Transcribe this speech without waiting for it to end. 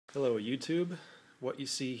Hello YouTube. What you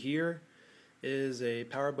see here is a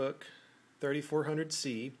PowerBook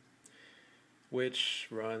 3400C which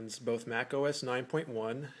runs both macOS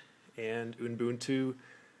 9.1 and Ubuntu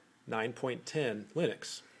 9.10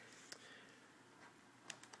 Linux.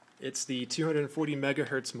 It's the 240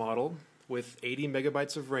 megahertz model with 80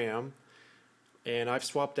 megabytes of RAM, and I've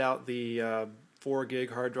swapped out the 4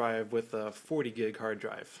 gig hard drive with a 40 gig hard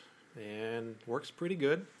drive, and works pretty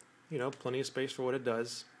good. You know, plenty of space for what it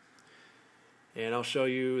does. And I'll show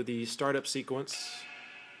you the startup sequence.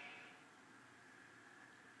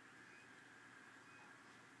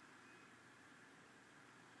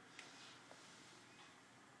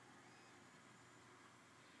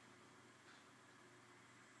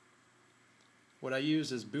 What I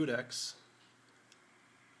use is bootx.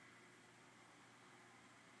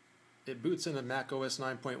 It boots into macOS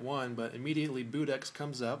 9.1, but immediately bootx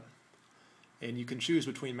comes up, and you can choose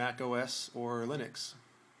between macOS or Linux.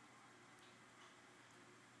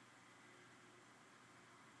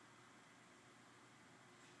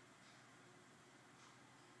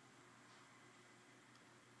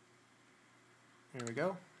 There we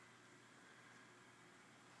go.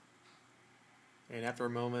 And after a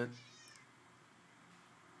moment,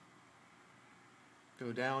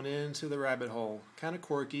 go down into the rabbit hole. Kind of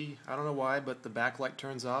quirky. I don't know why, but the backlight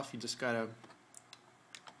turns off. You just gotta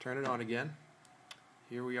turn it on again.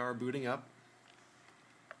 Here we are booting up.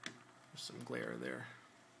 There's some glare there.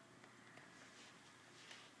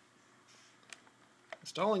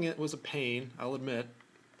 Installing it was a pain, I'll admit,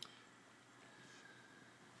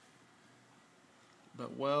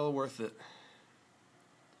 but well worth it.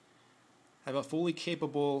 I have a fully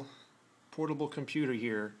capable portable computer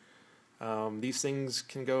here. These things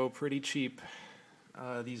can go pretty cheap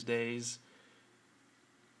these days,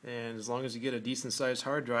 and as long as you get a decent sized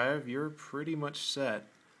hard drive, you're pretty much set.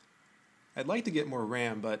 I'd like to get more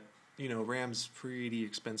RAM, but you know, RAM's pretty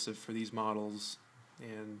expensive for these models,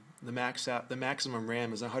 and the maximum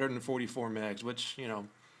RAM is 144 megs, which, you know,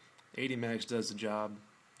 80 megs does the job,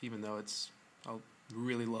 even though it's a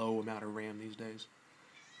really low amount of RAM these days.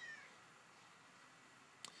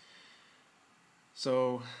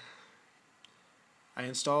 So I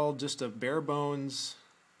installed just a bare bones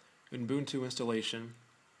Ubuntu installation.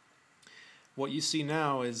 What you see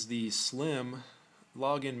now is the slim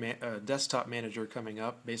login desktop manager coming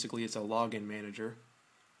up. Basically, it's a login manager.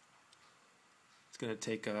 It's going to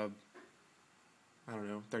take I don't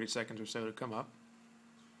know, 30 seconds or so to come up.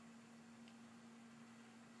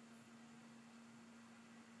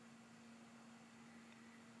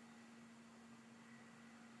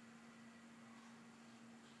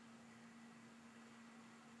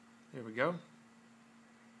 There we go.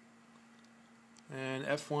 And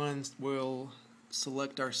F1 will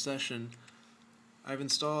select our session. I've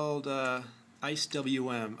installed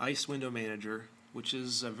Icewm, Ice Window Manager, which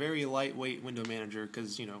is a very lightweight window manager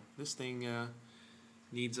because, you know, this thing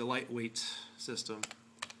needs a lightweight system.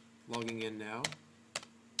 Logging in now.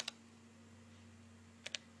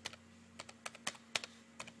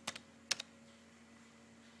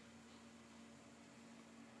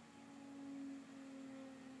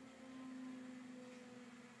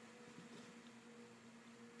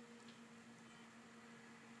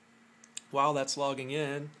 While that's logging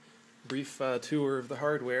in, brief tour of the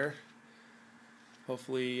hardware.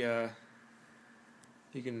 Hopefully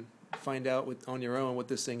you can find out on your own what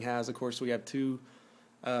this thing has. Of course, we have two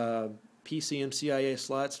PCMCIA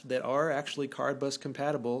slots that are actually CARD bus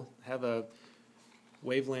compatible. I have a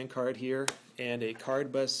WaveLAN card here and a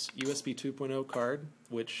CARD bus USB 2.0 card,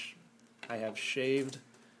 which I have shaved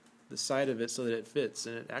the side of it so that it fits,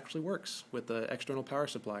 and it actually works with the external power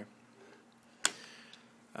supply.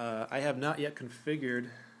 I have not yet configured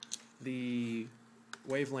the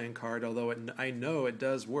WaveLAN card, although I know it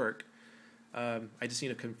does work. I just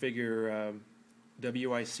need to configure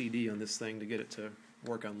WICD on this thing to get it to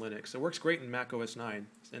work on Linux. It works great in macOS 9,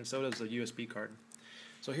 and so does the USB card.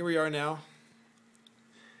 So here we are now,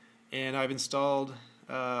 and I've installed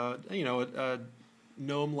you know, a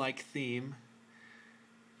GNOME-like theme.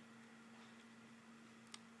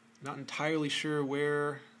 Not entirely sure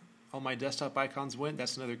where all my desktop icons went.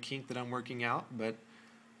 That's another kink that I'm working out, but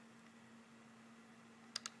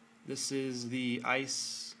this is the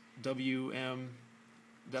Icewm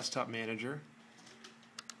desktop manager.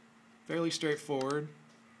 Fairly straightforward.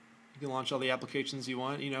 You can launch all the applications you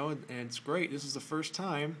want, you know, and it's great. This is the first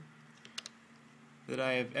time that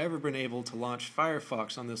I have ever been able to launch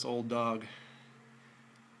FireFox on this old dog.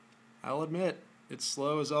 I'll admit, it's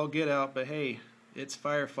slow as all get out, but hey, it's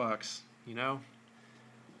FireFox, you know?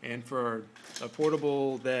 And for a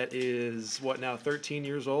portable that is, what now, 13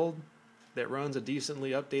 years old, that runs a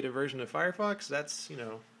decently updated version of Firefox, that's, you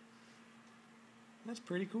know, that's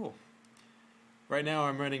pretty cool. Right now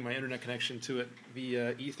I'm running my internet connection to it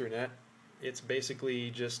via Ethernet. It's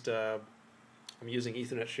basically just, I'm using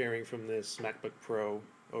Ethernet sharing from this MacBook Pro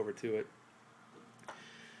over to it.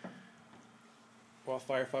 While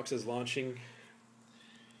Firefox is launching,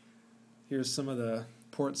 here's some of the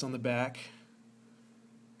ports on the back.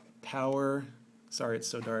 Power, sorry it's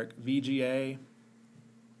so dark, VGA,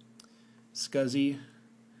 SCSI,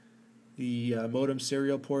 the modem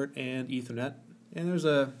serial port, and Ethernet. And there's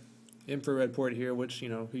a infrared port here, which, you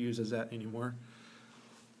know, who uses that anymore?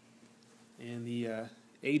 And the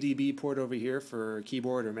ADB port over here for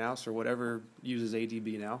keyboard or mouse or whatever uses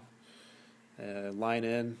ADB now. Line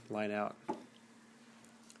in, line out.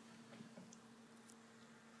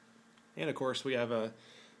 And of course we have a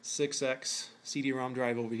 6X CD-ROM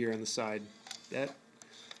drive over here on the side. That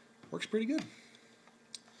works pretty good.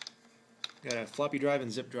 Got a floppy drive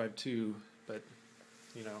and zip drive too, but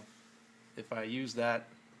you know, if I use that,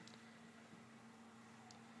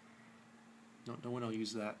 no one will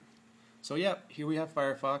use that. So yeah, here we have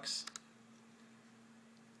Firefox.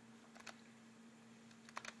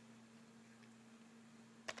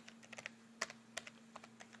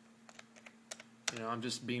 You know, I'm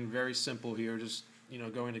just being very simple here, just, you know,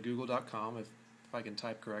 going to google.com if I can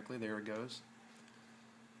type correctly. There it goes.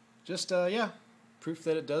 Just, yeah, proof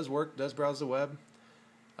that it does work, does browse the web.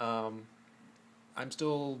 I'm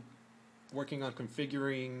still working on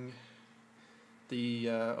configuring the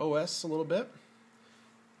OS a little bit,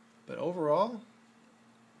 but overall,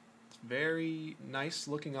 it's a very nice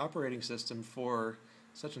looking operating system for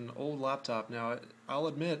such an old laptop. Now, I'll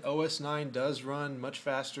admit, OS 9 does run much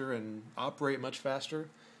faster and operate much faster,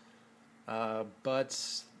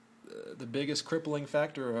 but the biggest crippling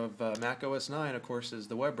factor of Mac OS 9, of course, is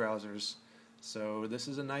the web browsers. So this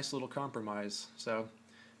is a nice little compromise. So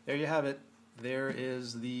there you have it. There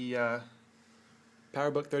is the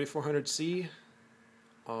PowerBook 3400C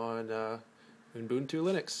on Ubuntu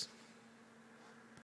Linux.